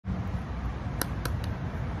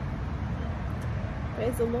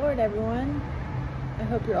Praise the Lord, everyone. I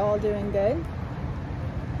hope you're all doing good.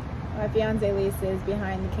 My fiance Lisa is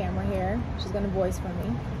behind the camera here. She's going to voice for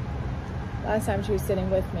me. Last time she was sitting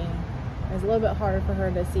with me. It was a little bit harder for her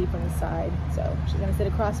to see from the side, so she's going to sit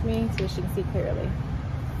across from me so she can see clearly.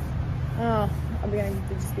 Oh, I'm going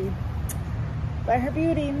to just be by her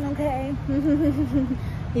beauty, okay?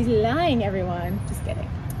 He's lying, everyone. Just kidding.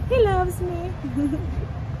 He loves me.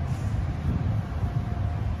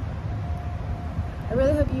 I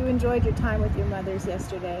really hope you enjoyed your time with your mothers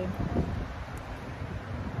yesterday.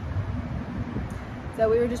 So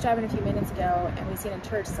we were just driving a few minutes ago and we seen a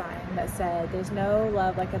church sign that said, "There's no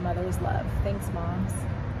love like a mother's love. Thanks, moms."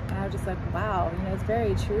 And I was just like, wow, it's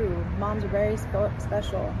very true. Moms are very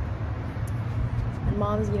special. And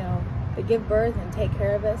moms, they give birth and take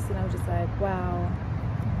care of us. And I was just like, wow,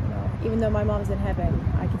 even though my mom's in heaven,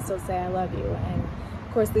 I can still say I love you. And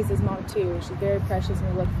of course, Lisa's mom too. She's very precious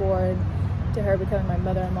and we look forward to her becoming my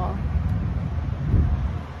mother-in-law.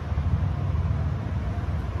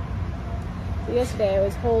 So yesterday I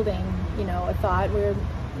was holding, a thought. We were,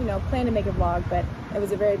 planning to make a vlog, but it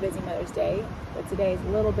was a very busy Mother's Day. But today is a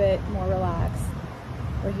little bit more relaxed.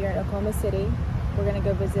 We're here in Oklahoma City. We're gonna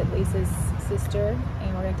go visit Lisa's sister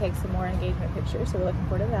and we're gonna take some more engagement pictures, so we're looking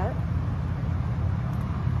forward to that.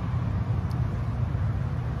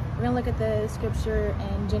 We're gonna look at the scripture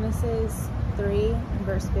in Genesis 3 and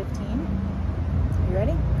verse 15. You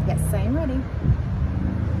ready? Yes, I am ready.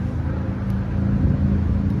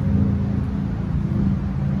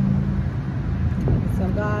 So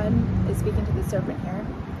God is speaking to the serpent here.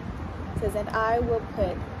 It says, "And I will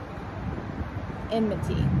put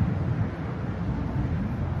enmity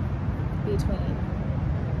between,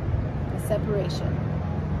 a separation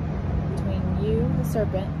between you, the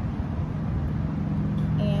serpent,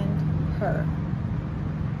 and her."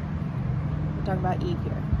 We're talking about Eve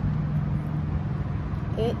here.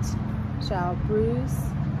 "It shall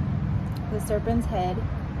bruise the serpent's head,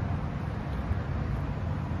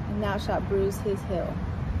 and thou shalt bruise his heel."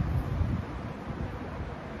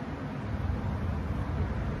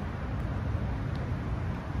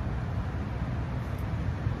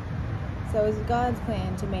 So it's God's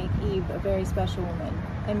plan to make Eve a very special woman,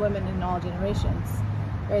 and women in all generations,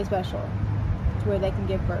 very special, to where they can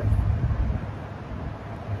give birth.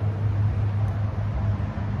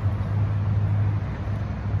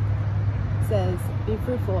 Says, "Be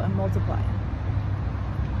fruitful and multiply."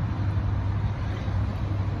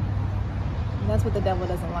 And that's what the devil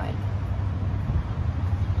doesn't like.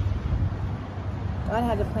 God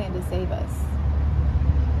had a plan to save us.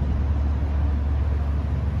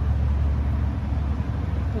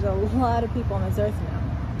 There's a lot of people on this earth now.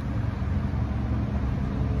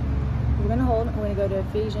 We're going to hold, we're going to go to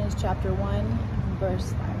Ephesians chapter 1,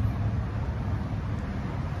 verse 5.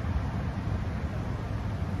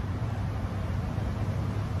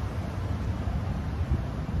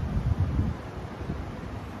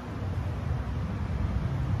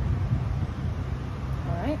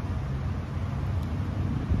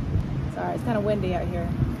 Sorry, it's kind of windy out here.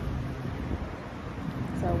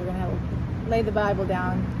 So we're going to lay the Bible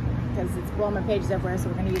down because it's blowing my pages everywhere, so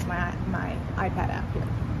we're going to use my iPad app here.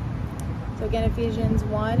 So again, Ephesians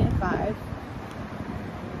 1 and 5.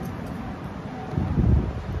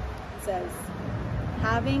 It says,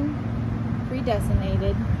 "Having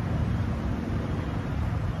predestinated,"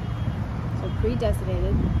 so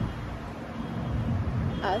predestinated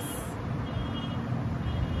us,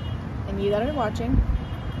 and you that are watching.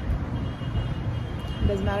 It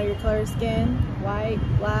doesn't matter your color of skin, white,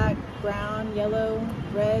 black, brown, yellow,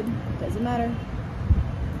 red, doesn't matter.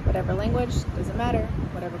 Whatever language, doesn't matter.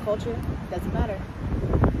 Whatever culture, doesn't matter.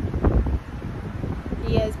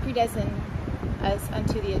 He has predestined us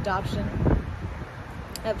unto the adoption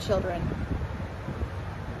of children.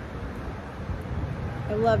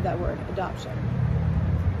 I love that word, adoption.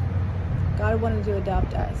 God wanted to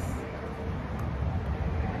adopt us.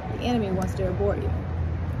 The enemy wants to abort you.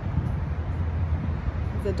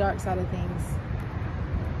 The dark side of things.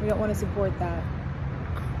 We don't want to support that.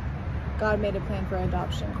 God made a plan for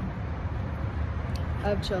adoption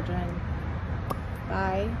of children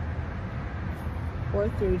by or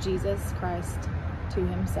through Jesus Christ to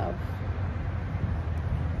himself.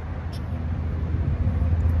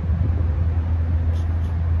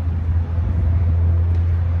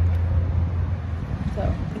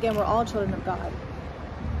 So again, we're all children of God.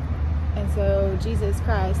 And so Jesus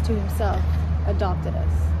Christ to himself adopted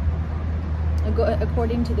us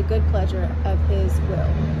according to the good pleasure of his will.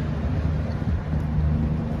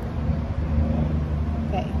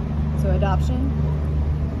 Okay, so adoption,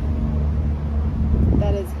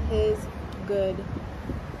 that is his good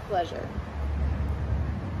pleasure.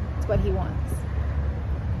 what he wants.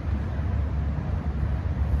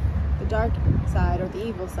 The dark side, or the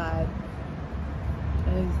evil side,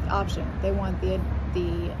 is the option. They want the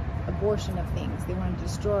abortion of things. They want to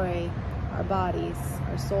destroy our bodies,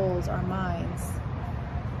 our souls, our minds.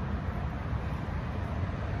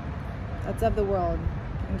 That's of the world,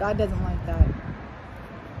 and God doesn't like that.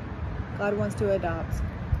 God wants to adopt.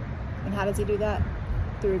 And how does he do that?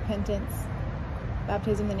 Through repentance,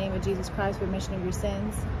 baptism in the name of Jesus Christ for remission of your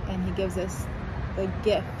sins, and he gives us the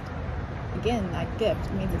gift. Again, that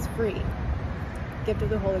gift means it's free. Gift of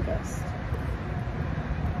the Holy Ghost.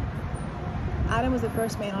 Adam was the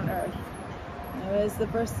first man on earth. It was the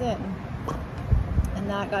first sin, and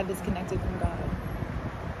that got disconnected from God.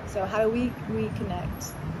 So how do we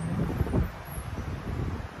reconnect?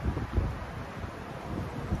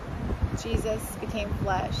 Jesus became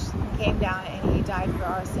flesh, and came down, and he died for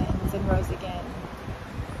our sins and rose again.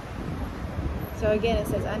 So again, it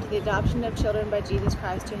says, unto the adoption of children by Jesus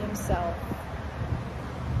Christ to himself.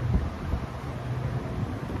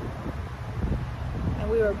 And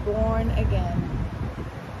we were born again.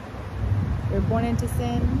 We were born into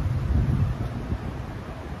sin.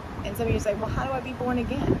 And some of you say, well, how do I be born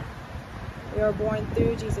again? We are born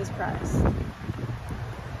through Jesus Christ.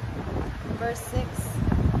 Verse 6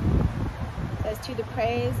 says, to the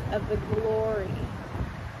praise of the glory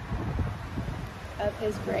of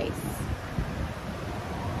his grace,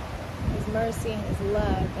 his mercy and his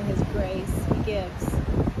love and his grace he gives.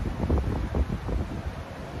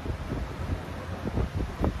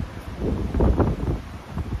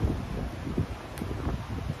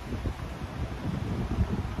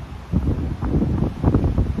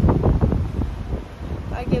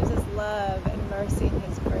 God gives us love and mercy and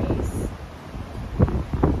his grace,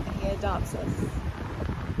 and he adopts us.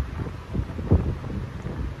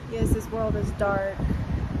 Yes, this world is dark,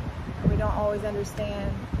 and we don't always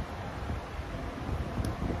understand.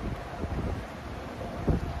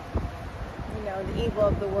 The evil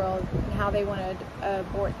of the world and how they want to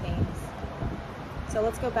abort things. So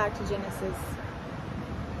let's go back to Genesis.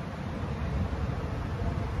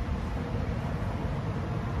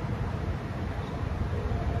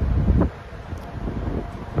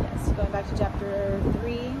 Yes, going back to chapter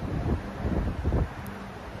 3.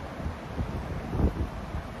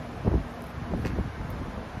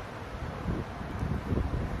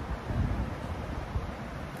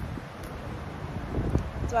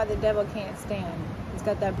 That's why the devil can't stand. He's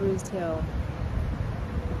got that bruised heel.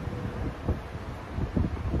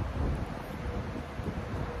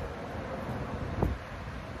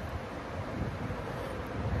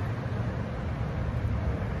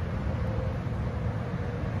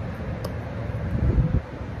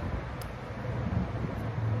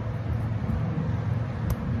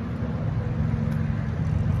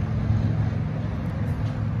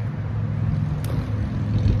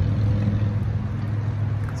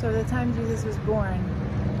 So at the time Jesus was born,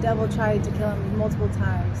 the devil tried to kill him multiple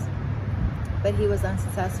times, but he was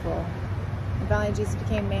unsuccessful. And finally Jesus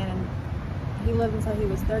became man, and he lived until he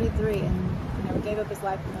was 33 and gave up his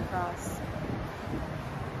life on the cross.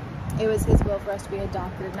 It was his will for us to be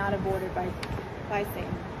adopted, not aborted by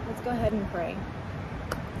Satan. Let's go ahead and pray.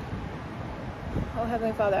 Oh,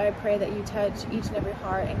 Heavenly Father, I pray that you touch each and every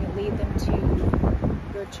heart and you lead them to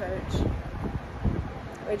your church,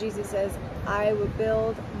 where Jesus says, I will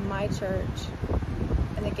build my church,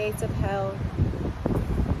 and the gates of hell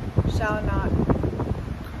shall not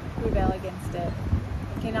prevail against it.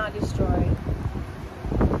 It cannot destroy.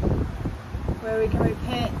 Where we can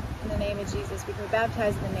repent in the name of Jesus, we can be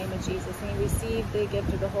baptized in the name of Jesus, and we receive the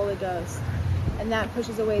gift of the Holy Ghost, and that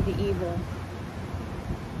pushes away the evil.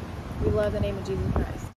 We love the name of Jesus Christ.